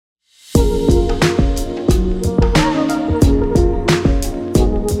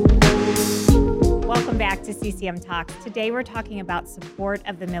CCM Talks. Today we're talking about support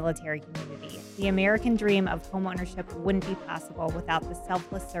of the military community. The American dream of homeownership wouldn't be possible without the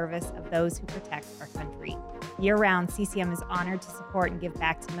selfless service of those who protect our country. Year-round, CCM is honored to support and give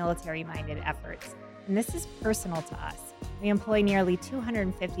back to military-minded efforts. And this is personal to us. We employ nearly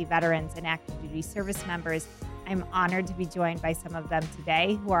 250 veterans and active duty service members. I'm honored to be joined by some of them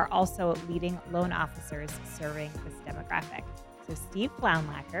today who are also leading loan officers serving this demographic. So Steve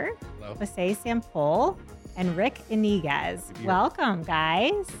Flounlacker, Jose Sampol, and Rick Iniguez. Welcome,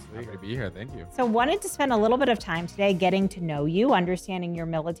 guys. Happy to be here. Thank you. So wanted to spend a little bit of time today getting to know you, understanding your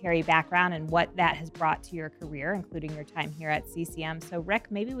military background and what that has brought to your career, including your time here at CCM. So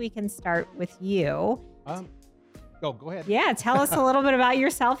Rick, maybe we can start with you. Go ahead. Yeah, tell us a little bit about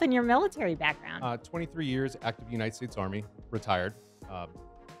yourself and your military background. 23 years, active United States Army, retired.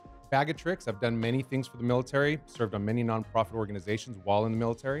 Bag of tricks. I've done many things for the military, served on many nonprofit organizations while in the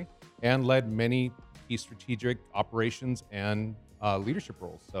military, and led many key strategic operations and leadership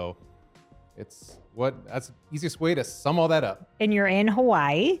roles. So that's the easiest way to sum all that up. And you're in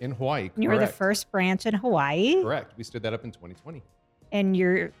Hawaii. In Hawaii, correct. You were the first branch in Hawaii. Correct. We stood that up in 2020. And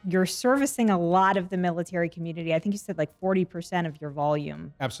you're servicing a lot of the military community. I think you said like 40% of your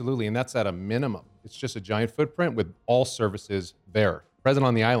volume. Absolutely, and that's at a minimum. It's just a giant footprint with all services there, present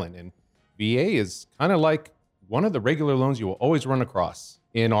on the island. And VA is kind of like one of the regular loans you will always run across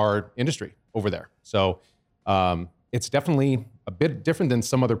in our industry over there. So it's definitely a bit different than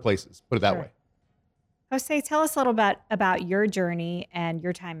some other places, put it that way. Jose, tell us a little bit about your journey and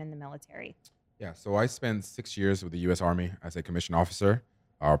your time in the military. Yeah, so I spent 6 years with the U.S. Army as a commissioned officer,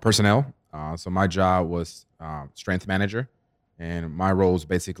 personnel. So my job was strength manager, and my role was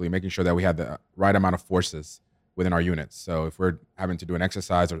basically making sure that we had the right amount of forces within our units. So if we're having to do an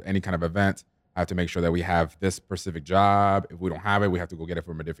exercise or any kind of event, I have to make sure that we have this specific job. If we don't have it, we have to go get it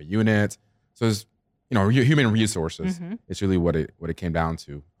from a different unit. So it's, human resources. Mm-hmm. It's really what it came down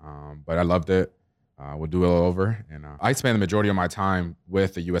to. But I loved it. We'll do it all over. And I spent the majority of my time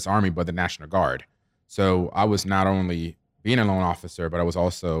with the U.S. Army, but the National Guard. So I was not only being a loan officer, but I was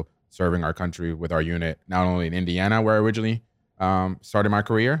also serving our country with our unit, not only in Indiana, where I originally started my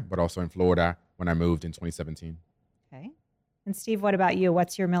career, but also in Florida when I moved in 2017. Okay. And Steve, what about you?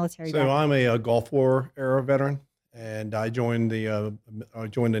 What's your military background? So I'm a Gulf War era veteran, and I joined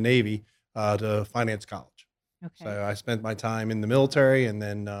the Navy to finance college. Okay. So I spent my time in the military and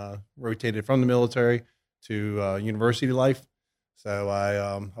then rotated from the military to university life. So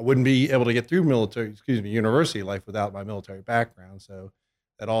I wouldn't be able to get through university life without my military background. So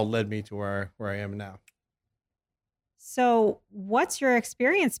that all led me to where I am now. So what's your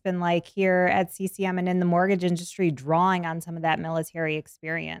experience been like here at CCM and in the mortgage industry, drawing on some of that military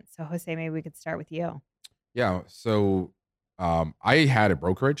experience? So Jose, maybe we could start with you. Yeah, so I had a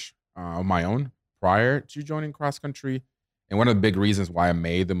brokerage of my own prior to joining Cross Country. And one of the big reasons why I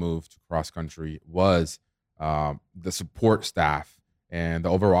made the move to Cross Country was the support staff and the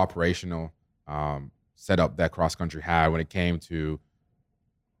overall operational setup that Cross Country had when it came to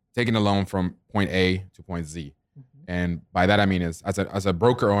taking a loan from point A to point Z. Mm-hmm. And by that, I mean, as a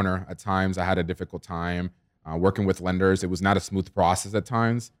broker owner, at times I had a difficult time working with lenders. It was not a smooth process at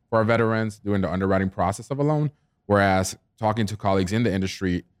times for our veterans doing the underwriting process of a loan. Whereas talking to colleagues in the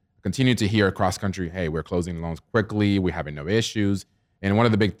industry, continue to hear across country, hey, we're closing loans quickly, we're having no issues. And one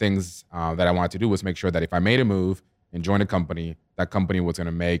of the big things that I wanted to do was make sure that if I made a move and joined a company, that company was going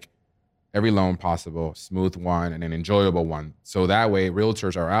to make every loan possible, smooth one, and an enjoyable one. So that way,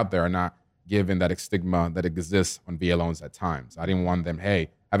 realtors are out there are not given that stigma that exists on VA loans at times. I didn't want them,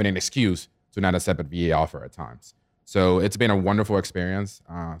 having an excuse to not accept a VA offer at times. So it's been a wonderful experience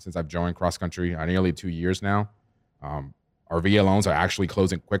since I've joined Cross Country nearly 2 years now. Our VA loans are actually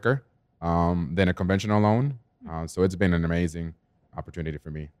closing quicker than a conventional loan. So it's been an amazing opportunity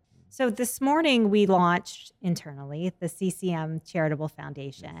for me. So this morning we launched internally the CCM Charitable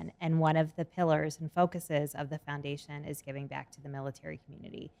Foundation, and one of the pillars and focuses of the foundation is giving back to the military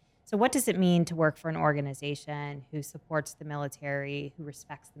community. So what does it mean to work for an organization who supports the military, who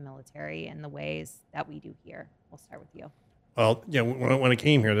respects the military in the ways that we do here? We'll start with you. Well, yeah, when I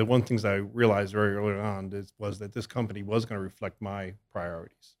came here, the one things I realized very early on was that this company was going to reflect my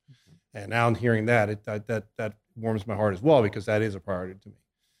priorities. Mm-hmm. And now I'm hearing that, that warms my heart as well, because that is a priority to me.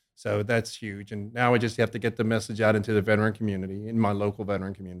 So that's huge. And now I just have to get the message out into the veteran community, in my local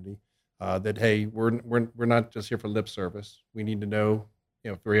veteran community, that, hey, we're not just here for lip service. We need to know,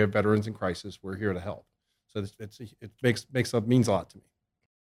 if we have veterans in crisis, we're here to help. So it means a lot to me.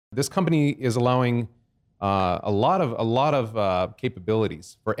 This company is allowing a lot of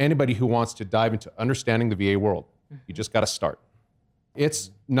capabilities for anybody who wants to dive into understanding the VA world. You just got to start.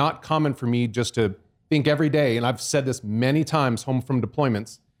 It's not common for me just to think every day, and I've said this many times home from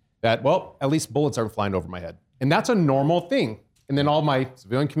deployments, that, well, at least bullets aren't flying over my head. And that's a normal thing. And then all my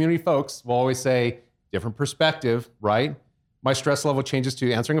civilian community folks will always say, different perspective, right? My stress level changes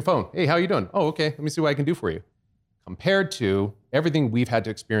to answering a phone. Hey, how you doing? Oh, okay, let me see what I can do for you. Compared to everything we've had to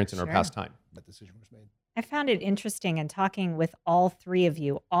experience in our past time. That decision was made. I found it interesting in talking with all three of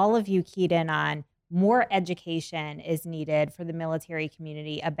you. All of you keyed in on more education is needed for the military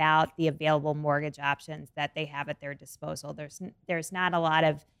community about the available mortgage options that they have at their disposal. There's not a lot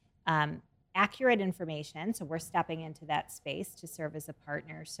of accurate information, so we're stepping into that space to serve as a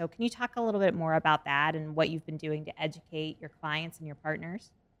partner. So can you talk a little bit more about that and what you've been doing to educate your clients and your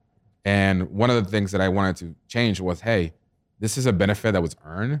partners? And one of the things that I wanted to change was, hey, this is a benefit that was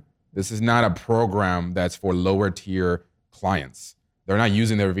earned. This is not a program that's for lower tier clients. They're not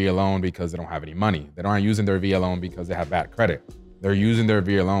using their VA loan because they don't have any money. They're not using their VA loan because they have bad credit. They're using their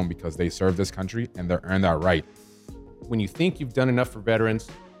VA loan because they serve this country and they're earned that right. When you think you've done enough for veterans,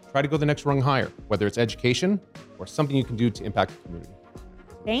 try to go the next rung higher, whether it's education or something you can do to impact the community.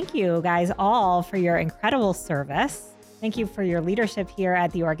 Thank you guys all for your incredible service. Thank you for your leadership here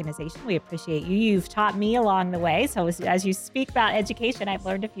at the organization. We appreciate you. You've taught me along the way. So as you speak about education, I've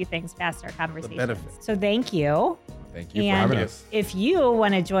learned a few things past our conversation. benefits. So thank you. Thank you for having us. If you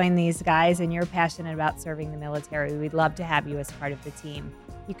want to join these guys and you're passionate about serving the military, we'd love to have you as part of the team.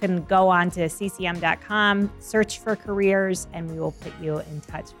 You can go on to ccm.com, search for careers, and we will put you in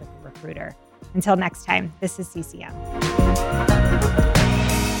touch with a recruiter. Until next time, this is CCM.